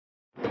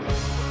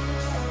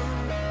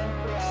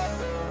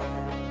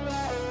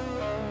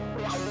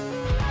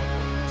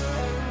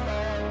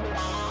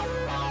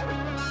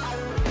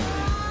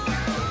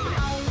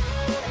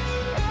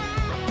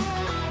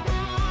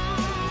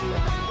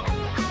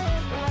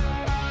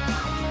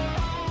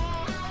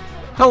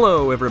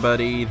Hello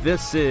everybody,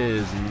 this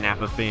is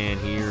Napa Fan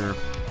here,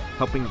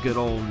 helping good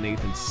old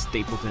Nathan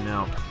Stapleton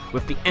out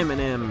with the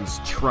M&M's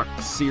Truck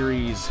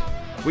Series.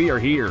 We are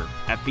here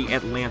at the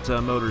Atlanta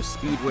Moter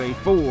Speedway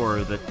for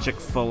the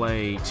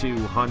Chick-fil-A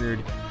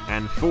 200,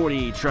 and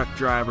 40 truck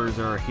drivers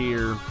are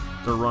here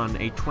to run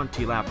a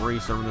 20-lap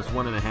race over this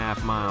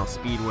 1.5 mile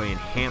speedway in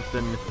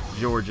Hampton,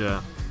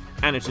 Georgia.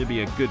 And it should be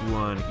a good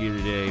one here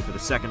today for the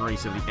second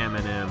race of the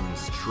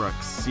M&M's Truck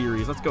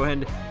Series. Let's go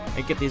ahead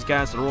and get these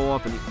guys to roll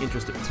off in the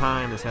interest of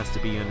time. This has to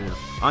be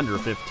under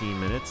 15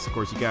 minutes. Of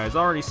course, you guys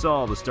already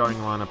saw the starting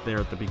lineup there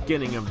at the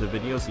beginning of the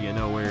video, so you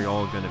know where you're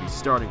all going to be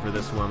starting for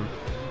this one.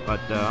 But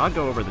I'll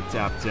go over the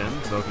top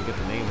 10 so I can get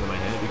the names in my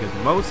head,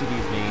 because most of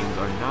these names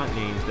are not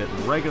names that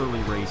regularly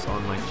race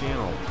on my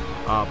channel.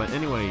 But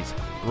anyways,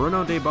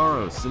 Bruno De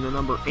Barros in the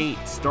number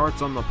 8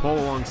 starts on the pole.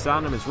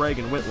 Alongside him is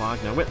Reagan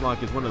Whitlock. Now,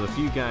 Whitlock is one of the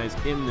few guys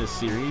in this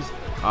series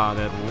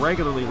that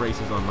regularly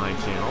races on my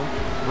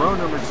channel. Row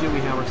number 2, we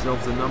have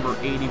ourselves the number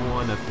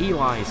 81 of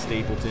Eli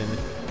Stapleton,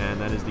 and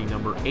that is the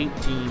number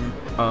 18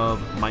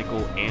 of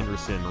Michael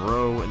Anderson.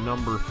 Row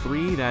number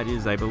 3, that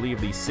is, I believe,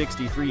 the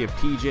 63 of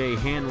Teejay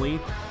Handley,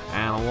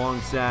 and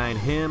alongside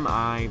him,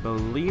 I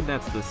believe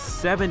that's the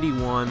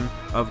 71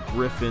 of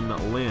Griffin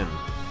Lynn.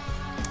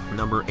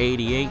 Number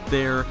 88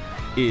 there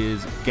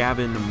is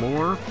Gavyn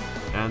Moore,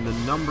 and the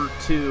number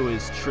 2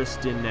 is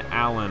Tristan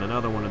Allen,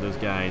 another one of those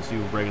guys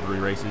who regularly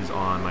races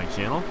on my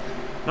channel.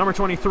 Number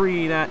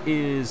 23, that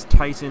is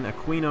Tyson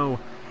Aquino,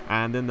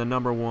 and then the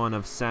number 1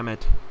 of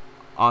Samet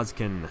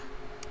Ozkan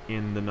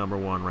in the number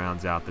 1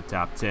 rounds out the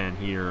top 10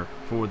 here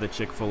for the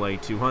Chick-fil-A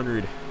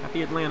 200 at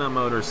the Atlanta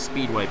Moter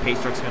Speedway.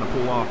 Pace truck's going to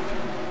pull off.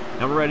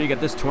 Now we're ready to get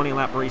this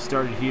 20-lap race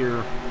started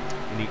here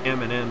in the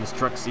M&M's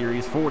Truck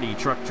Series. 40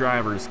 truck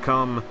drivers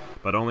come,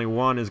 but only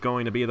one is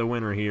going to be the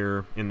winner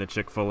here in the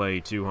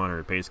Chick-fil-A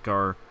 200. Pace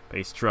car,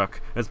 pace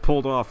truck has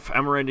pulled off,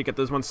 and we're ready to get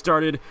this one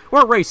started.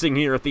 We're racing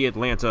here at the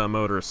Atlanta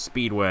Moter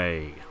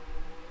Speedway.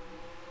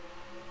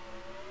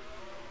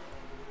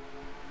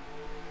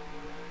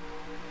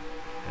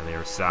 And they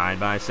are side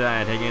by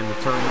side, heading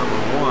into turn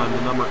number 1.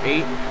 The number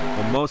 8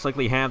 will most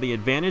likely have the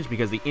advantage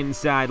because the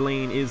inside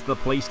lane is the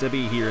place to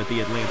be here at the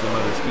Atlanta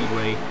Moter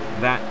Speedway.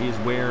 That is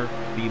where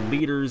the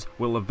leaders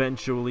will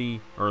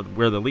eventually, or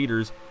where the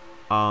leaders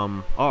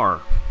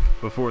are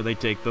before they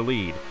take the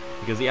lead,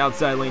 because the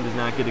outside lane does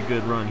not get a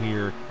good run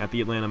here at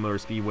the Atlanta Moter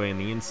Speedway, and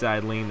the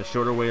inside lane, the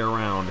shorter way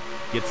around,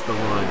 gets the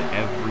run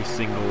every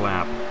single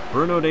lap.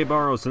 Bruno De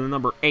Barros in the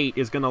number 8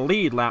 is going to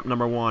lead lap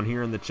number 1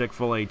 here in the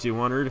Chick-fil-A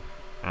 200.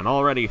 And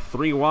already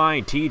 3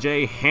 wide,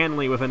 Teejay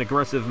Handley with an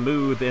aggressive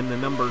move in the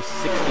number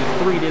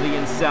 63 to the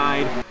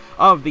inside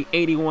of the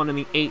 81 and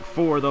the 8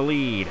 for the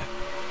lead.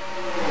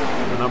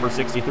 The number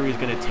 63 is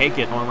going to take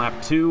it on lap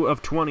 2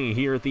 of 20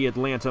 here at the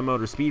Atlanta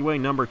Moter Speedway.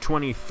 Number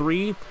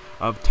 23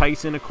 of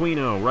Tyson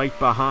Aquino right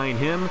behind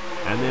him.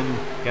 And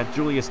then got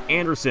Julius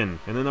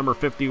Anderson in the number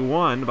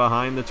 51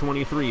 behind the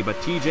 23. But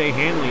Teejay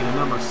Handley in the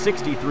number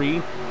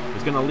 63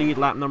 is going to lead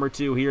lap number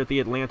 2 here at the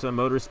Atlanta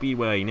Moter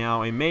Speedway.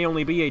 Now, it may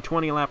only be a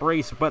 20-lap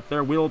race, but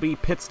there will be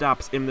pit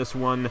stops in this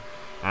one,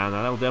 and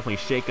that'll definitely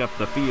shake up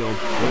the field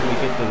when we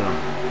get to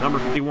them. Number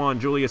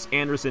 51, Julius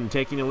Anderson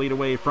taking the lead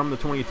away from the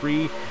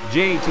 23.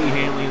 Jaytee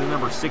Handley, the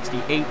number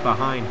 68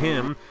 behind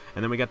him.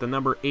 And then we got the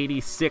number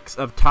 86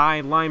 of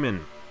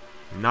Lyman.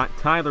 Not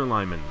Tyler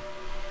Lyman,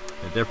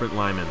 a different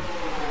Lyman.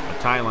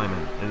 Ty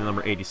Lyman in the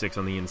number 86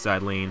 on the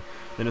inside lane.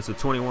 Then it's the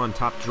 21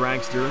 top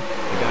dragster,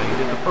 the guy who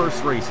did the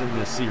first race in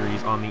this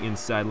series on the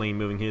inside lane,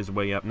 moving his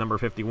way up. Number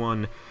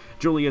 51,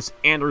 Julius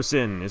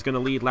Anderson is going to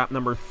lead lap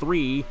number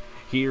 3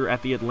 here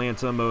at the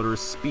Atlanta Moter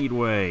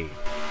Speedway. We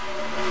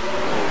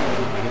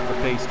hit the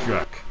pace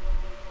truck.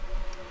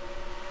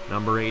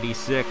 Number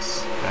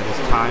 86, that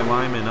is Ty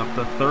Lyman up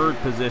the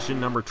 3rd position.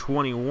 Number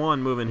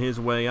 21 moving his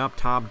way up,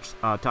 top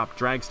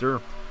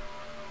dragster.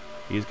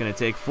 He's going to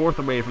take 4th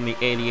away from the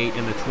 88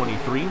 and the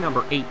 23.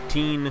 Number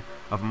 18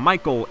 of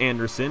Michael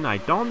Anderson. I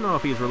don't know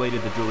if he's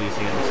related to Julius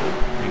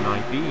Anderson. He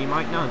might be, he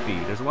might not be.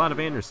 There's a lot of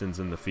Andersons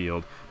in the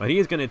field. But he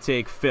is going to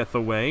take 5th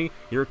away.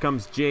 Here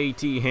comes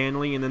Jaytee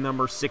Handley in the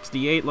number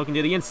 68, looking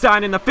to the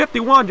inside, and the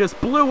 51 just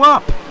blew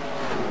up.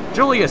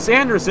 Julius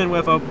Anderson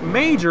with a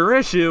major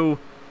issue,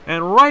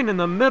 and right in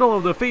the middle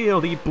of the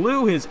field, he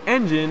blew his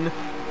engine.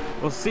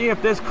 We'll see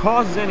if this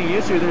causes any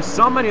issue. There's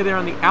somebody there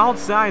on the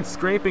outside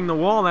scraping the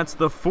wall. That's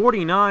the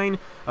 49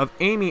 of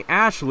Amy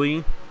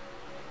Ashley.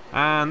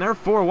 And they're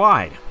 4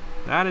 wide.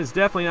 That is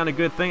definitely not a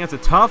good thing. That's a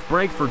tough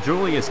break for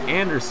Julius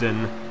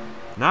Anderson.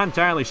 Not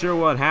entirely sure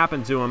what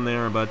happened to him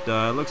there, but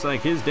it looks like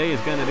his day is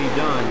going to be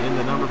done in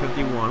the number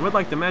 51. Would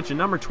like to mention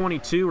number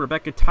 22,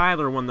 Rebecca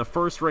Tyler, won the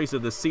first race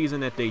of the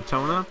season at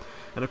Daytona.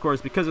 And of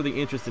course, because of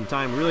the interest in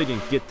time, we really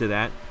didn't get to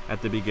that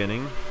at the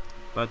beginning.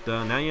 But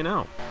now you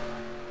know.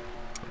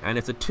 And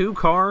it's a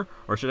 2-car,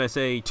 or should I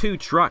say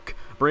 2-truck,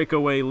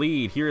 breakaway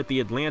lead here at the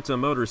Atlanta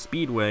Moter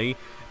Speedway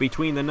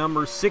between the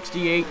number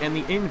 68 and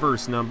the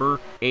inverse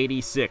number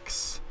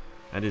 86.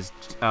 That is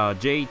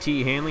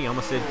Jaytee Handley. I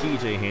almost said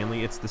Teejay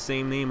Handley. It's the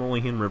same name,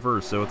 only in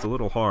reverse, so it's a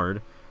little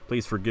hard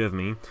Please forgive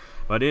me.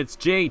 But it's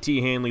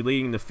Jaytee Handley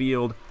leading the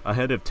field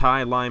ahead of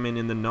Lyman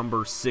in the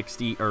number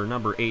 60 or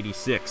number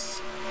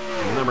 86.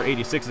 And the number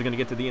 86 is going to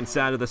get to the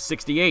inside of the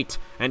 68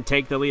 and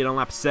take the lead on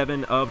lap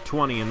 7 of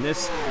 20. And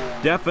this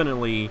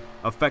definitely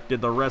affected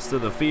the rest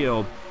of the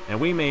field. And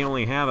we may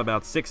only have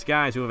about 6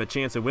 guys who have a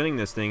chance of winning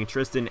this thing.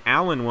 Tristan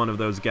Allen, one of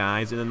those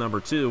guys, in the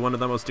number 2, one of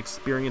the most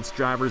experienced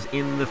drivers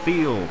in the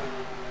field.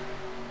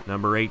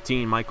 Number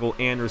 18, Michael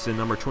Anderson.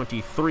 Number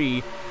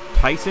 23,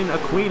 Tyson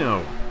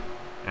Aquino.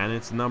 And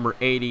it's number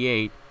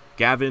 88,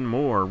 Gavyn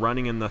Moore,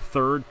 running in the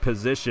 3rd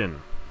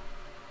position.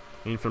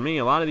 I mean, for me,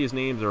 a lot of these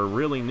names are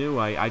really new.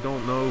 I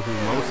don't know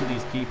who most of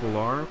these people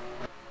are.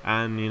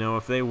 And, you know,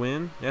 if they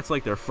win, that's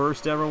like their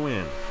first ever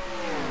win.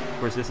 Of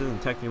course, this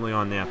isn't technically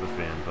on Napa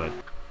Fan, but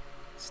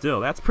still,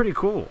 that's pretty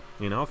cool.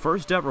 You know,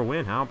 first ever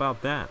win. How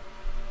about that?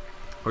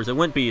 Of course, it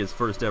wouldn't be his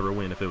first ever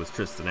win if it was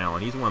Tristan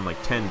Allen. He's won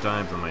like 10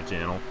 times on my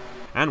channel.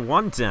 And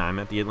 1 time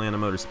at the Atlanta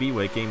Moter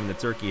Speedway, came in the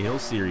Turkey Hill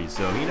Series,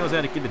 so he knows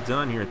how to get it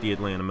done here at the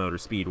Atlanta Moter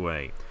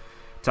Speedway.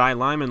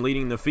 Lyman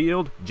leading the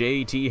field,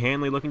 Jaytee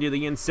Handley looking to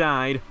the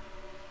inside,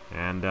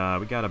 and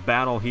we got a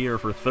battle here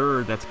for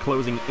 3rd that's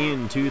closing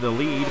into the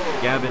lead.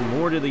 Gavyn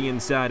Moore to the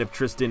inside of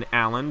Tristan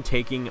Allen,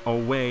 taking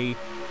away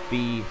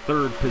the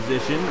 3rd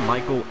position.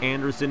 Michael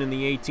Anderson in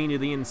the 18 to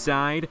the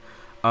inside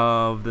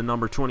of the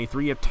number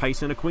 23 of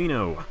Tyson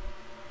Aquino.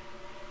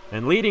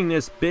 And leading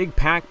this big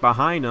pack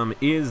behind him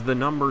is the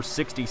number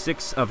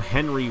 66 of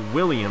Henry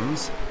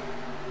Williams.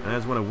 And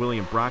that's one of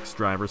William Brock's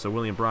drivers. So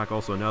William Brock,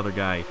 also another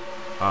guy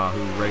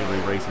who regularly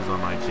races on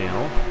my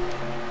channel.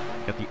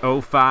 Got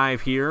the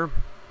 05 here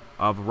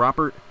of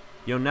Robert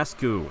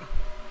Ionescu.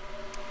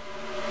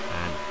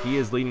 And he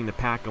is leading the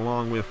pack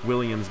along with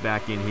Williams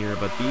back in here.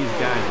 But these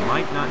guys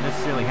might not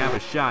necessarily have a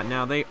shot.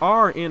 Now, they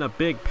are in a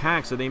big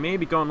pack, so they may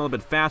be going a little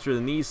bit faster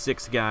than these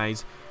 6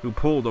 guys who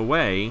pulled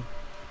away.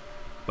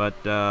 But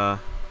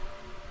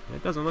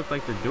it doesn't look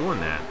like they're doing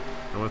that.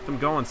 And with them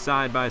going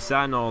side by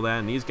side and all that,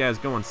 and these guys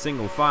going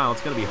single file,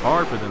 it's going to be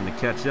hard for them to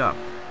catch up.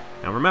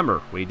 Now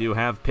remember, we do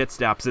have pit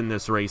stops in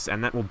this race,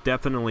 and that will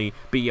definitely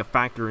be a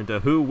factor into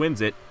who wins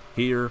it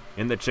here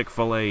in the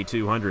Chick-fil-A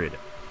 200.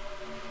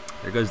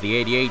 There goes the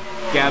 88,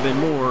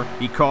 Gavyn Moore.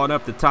 He caught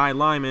up to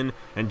Lyman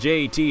and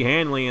Jaytee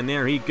Handley, and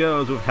there he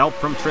goes with help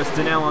from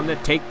Tristan Allen to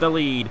take the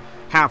lead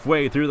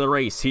halfway through the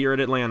race here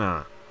at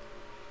Atlanta.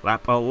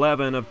 Lap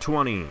 11 of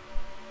 20.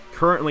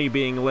 Currently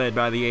being led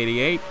by the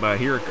 88, but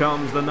here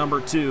comes the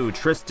number 2,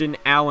 Tristan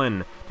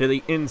Allen, to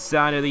the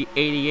inside of the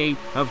 88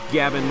 of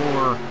Gavyn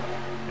Moore.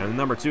 And the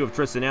number 2 of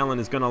Tristan Allen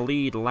is going to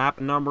lead lap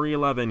number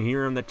 11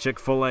 here in the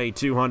Chick-fil-A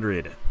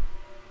 200.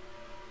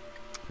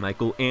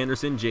 Michael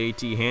Anderson,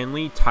 Jaytee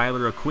Handley,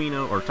 Tyson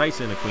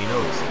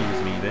Aquino,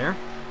 excuse me there.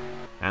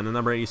 And the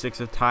number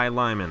 86 of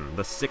Lyman,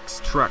 the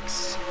 6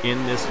 trucks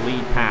in this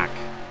lead pack.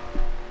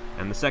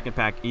 And the second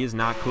pack is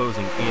not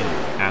closing in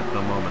at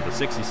the moment. The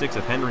 66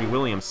 of Henry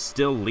Williams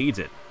still leads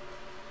it.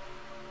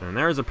 And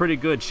there's a pretty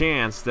good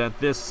chance that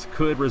this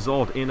could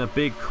result in a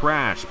big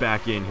crash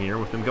back in here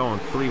with them going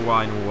 3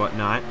 wide and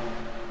whatnot.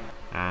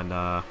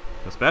 And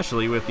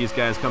especially with these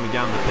guys coming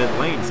down the pit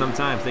lane,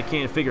 sometimes they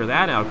can't figure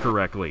that out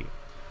correctly.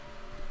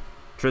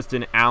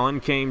 Tristan Allen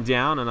came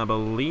down, and I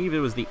believe it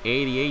was the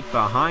 88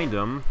 behind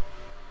him.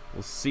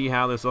 We'll see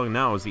how this looks.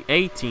 No, it was the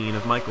 18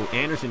 of Michael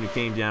Anderson who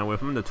came down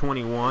with him. The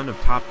 21 of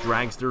Top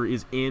Dragster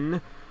is in.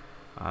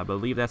 I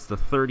believe that's the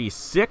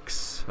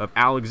 36 of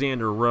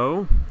Alexander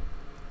Rowe.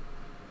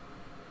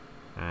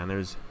 And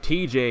there's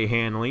Teejay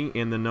Handley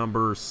in the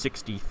number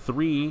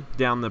 63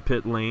 down the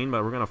pit lane.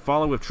 But we're going to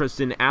follow with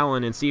Tristan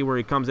Allen and see where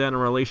he comes out in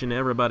relation to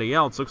everybody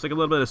else. Looks like a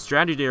little bit of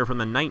strategy there from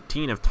the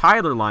 19 of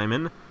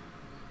Lyman.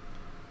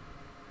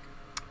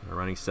 They're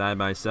running side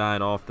by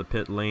side off the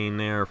pit lane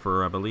there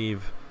for, I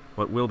believe,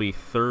 what will be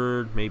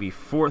 3rd, maybe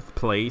 4th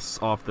place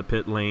off the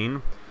pit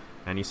lane.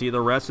 And you see the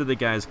rest of the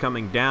guys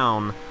coming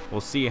down. We'll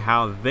see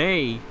how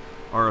they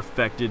are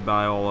affected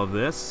by all of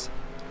this.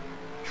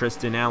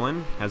 Tristan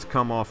Allen has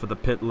come off of the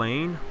pit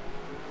lane,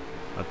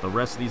 but the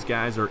rest of these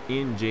guys are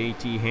in.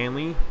 Jaytee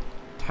Handley,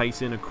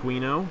 Tyson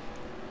Aquino,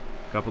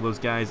 a couple of those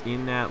guys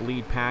in that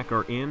lead pack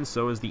are in.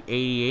 So is the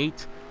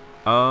 88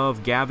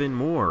 of Gavyn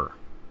Moore.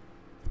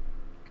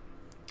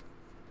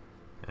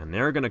 And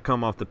they're going to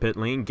come off the pit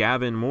lane.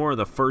 Gavyn Moore,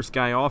 the first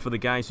guy off of the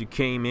guys who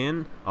came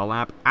in a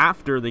lap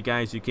after the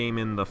guys who came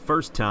in the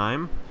first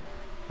time.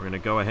 We're going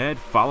to go ahead,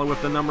 follow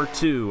with the number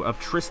 2 of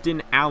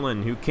Tristan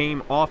Allen, who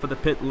came off of the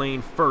pit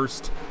lane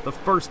first the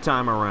first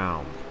time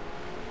around.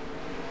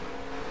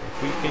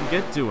 If we can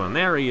get to him.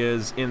 There he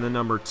is in the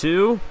number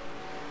 2.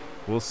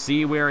 We'll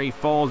see where he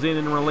falls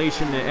in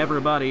relation to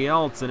everybody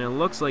else, and it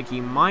looks like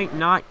he might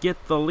not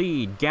get the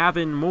lead.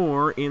 Gavyn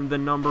Moore in the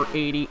number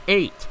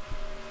 88.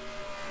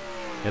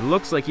 It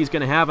looks like he's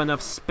going to have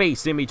enough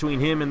space in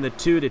between him and the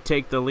 2 to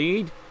take the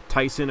lead.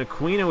 Tyson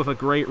Aquino with a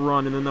great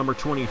run in the number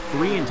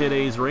 23 in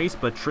today's race,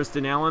 but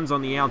Tristan Allen's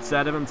on the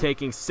outside of him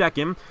taking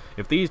 2nd.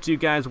 If these 2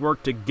 guys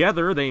work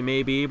together, they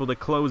may be able to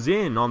close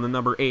in on the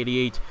number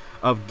 88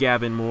 of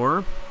Gavyn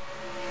Moore.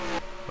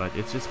 But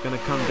it's just going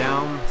to come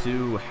down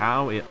to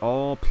how it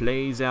all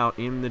plays out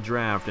in the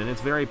draft. And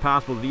it's very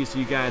possible that these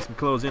two guys can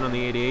close in on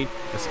the 88,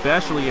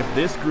 especially if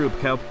this group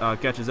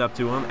catches up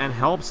to them and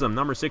helps them.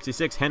 Number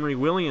 66, Henry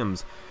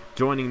Williams,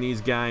 joining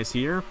these guys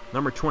here.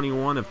 Number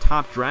 21 of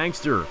Top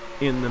Dragster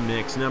in the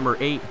mix. Number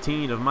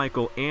 18 of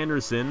Michael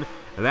Anderson.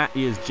 That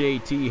is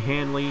Jaytee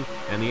Handley.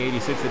 And the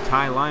 86 of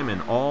Ty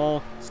Lyman.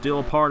 All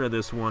still part of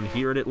this one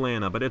here at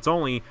Atlanta. But it's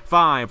only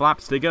 5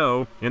 laps to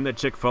go in the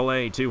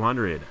Chick-fil-A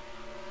 200.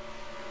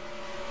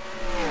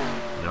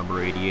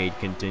 Number 88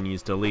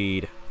 continues to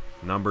lead.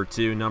 Number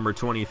 2, number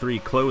 23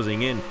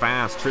 closing in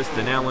fast.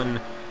 Tristan Allen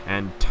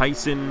and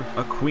Tyson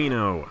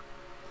Aquino.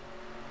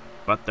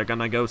 But they're going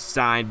to go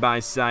side by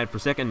side for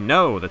second.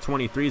 No, the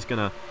 23 is going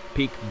to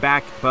peek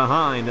back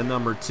behind the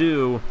number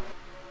 2.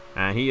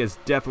 And he is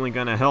definitely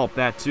going to help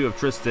that 2 of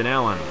Tristan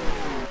Allen.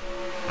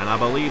 And I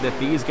believe that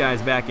these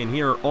guys back in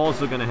here are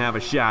also going to have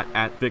a shot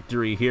at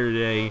victory here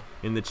today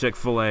in the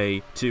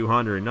Chick-fil-A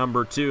 200.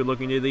 Number 2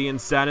 looking to the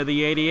inside of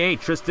the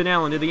 88. Tristan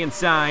Allen to the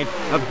inside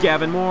of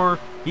Gavyn Moore.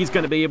 He's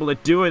going to be able to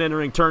do it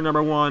entering turn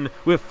number 1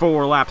 with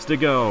 4 laps to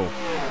go.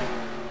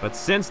 But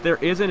since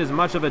there isn't as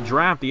much of a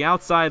draft, the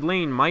outside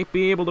lane might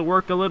be able to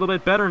work a little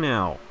bit better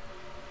now.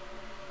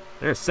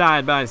 They're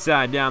side by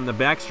side down the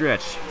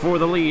backstretch for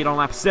the lead on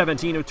lap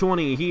 17 of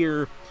 20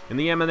 here in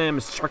the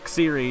M&M's Truck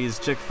Series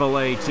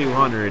Chick-fil-A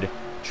 200.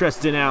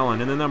 Tristan Allen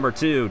in the number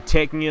 2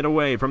 taking it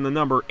away from the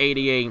number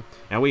 88.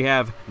 And we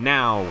have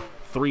now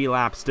 3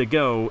 laps to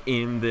go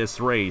in this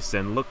race.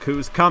 And look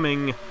who's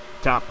coming.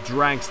 Top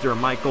Dragster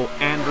Michael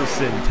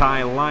Anderson,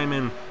 Ty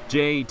Lyman,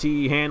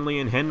 Jaytee Handley,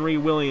 and Henry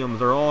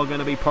Williams are all going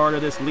to be part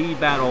of this lead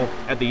battle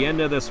at the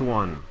end of this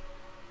one.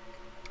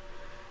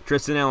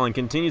 Tristan Allen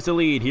continues to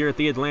lead here at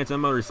the Atlanta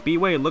Moter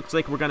Speedway. It looks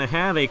like we're going to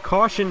have a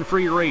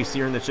caution-free race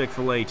here in the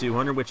Chick-fil-A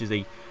 200, which is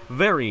a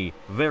very,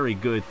 very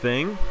good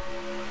thing.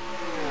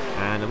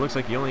 And it looks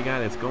like the only guy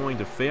that's going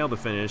to fail to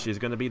finish is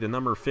going to be the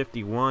number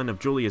 51 of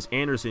Julius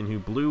Anderson, who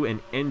blew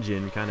an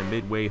engine kind of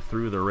midway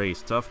through the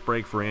race. Tough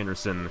break for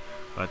Anderson,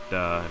 but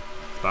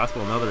it's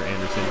possible another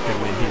Anderson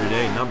could win here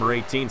today. Number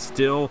 18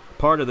 still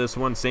part of this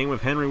one. Same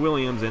with Henry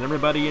Williams, and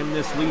everybody in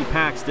this lead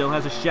pack still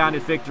has a shot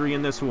at victory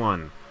in this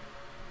one.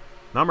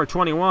 Number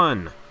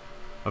 21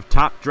 of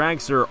Top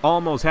Dragster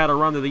almost had a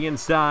run to the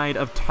inside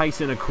of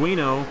Tyson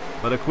Aquino,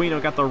 but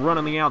Aquino got the run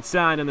on the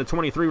outside, and the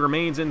 23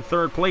 remains in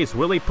third place.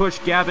 Will he push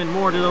Gavyn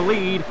Moore to the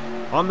lead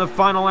on the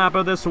final lap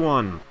of this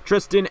one?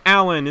 Tristan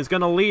Allen is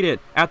going to lead it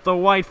at the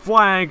white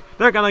flag.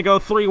 They're going to go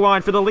 3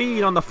 wide for the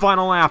lead on the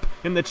final lap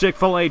in the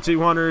Chick-fil-A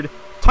 200.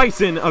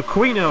 Tyson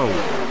Aquino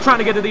trying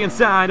to get to the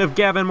inside of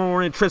Gavyn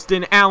Moore and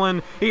Tristan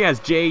Allen. He has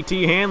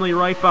Jaytee Handley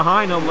right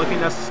behind him, looking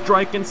to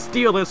strike and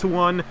steal this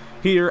one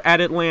here at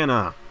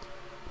Atlanta.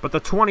 But the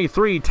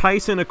 23,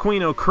 Tyson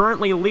Aquino,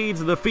 currently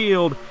leads the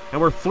field,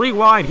 and we're 3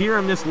 wide here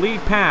in this lead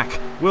pack.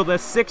 Will the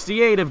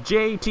 68 of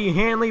Jaytee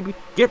Handley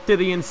get to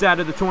the inside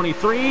of the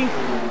 23?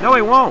 No,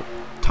 he won't.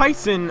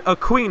 Tyson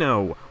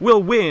Aquino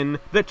will win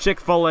the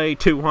Chick-fil-A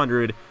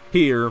 200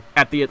 here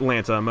at the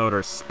Atlanta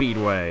Moter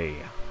Speedway.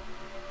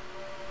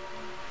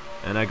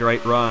 And a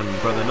great run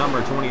for the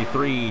number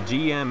 23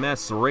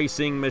 GMS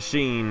Racing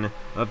Machine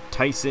of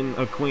Tyson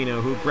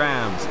Aquino, who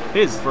grabs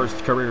his first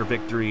career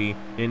victory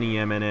in the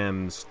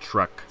M&M's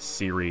Truck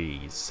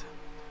Series.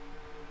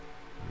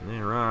 And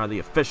there are the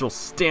official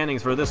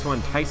standings for this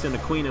one. Tyson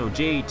Aquino,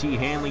 Jaytee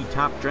Handley,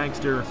 Top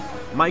Dragster,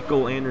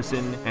 Michael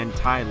Anderson, and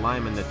Ty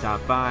Lyman, the top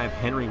 5.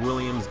 Henry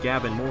Williams,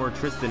 Gavyn Moore,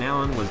 Tristan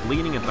Allen was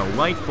leading at the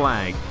white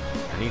flag,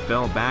 and he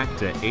fell back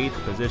to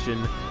 8th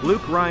position.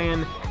 Luke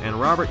Ryan and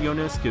Robert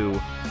Ionescu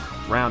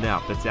round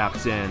out the top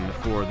 10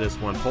 for this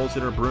one. Pole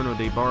sitter Bruno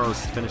De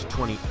Barros finished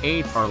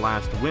 28th, our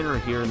last winner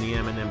here in the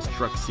M&M's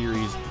Truck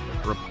Series.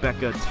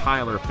 Rebecca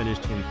Tyler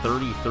finished in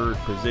 33rd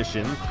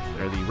position.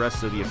 There are the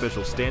rest of the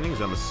official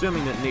standings. I'm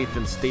assuming that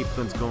Nathan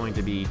Stapleton's going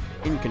to be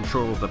in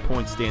control of the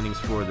point standings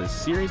for this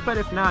series, but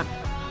if not,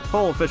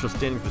 whole official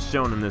standings was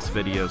shown in this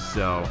video,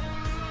 so,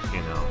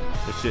 you know,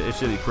 it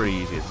should be pretty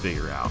easy to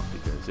figure out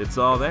because it's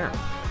all there.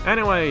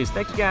 Anyways,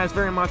 thank you guys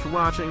very much for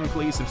watching.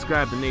 Please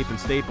subscribe to Nathan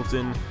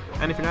Stapleton.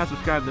 And if you're not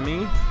subscribed to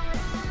me,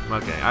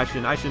 okay, I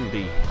shouldn't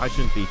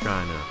be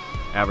trying to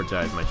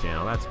advertise my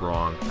channel. That's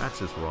wrong. That's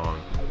just wrong.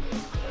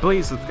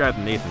 Please subscribe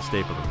to Nathan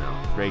Stapleton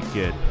though. Great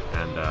kid,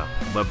 and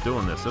love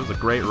doing this. It was a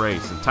great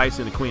race, and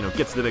Tyson Aquino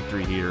gets the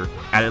victory here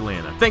at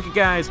Atlanta. Thank you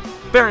guys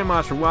very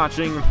much for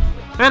watching,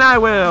 and I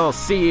will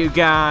see you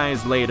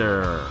guys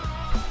later.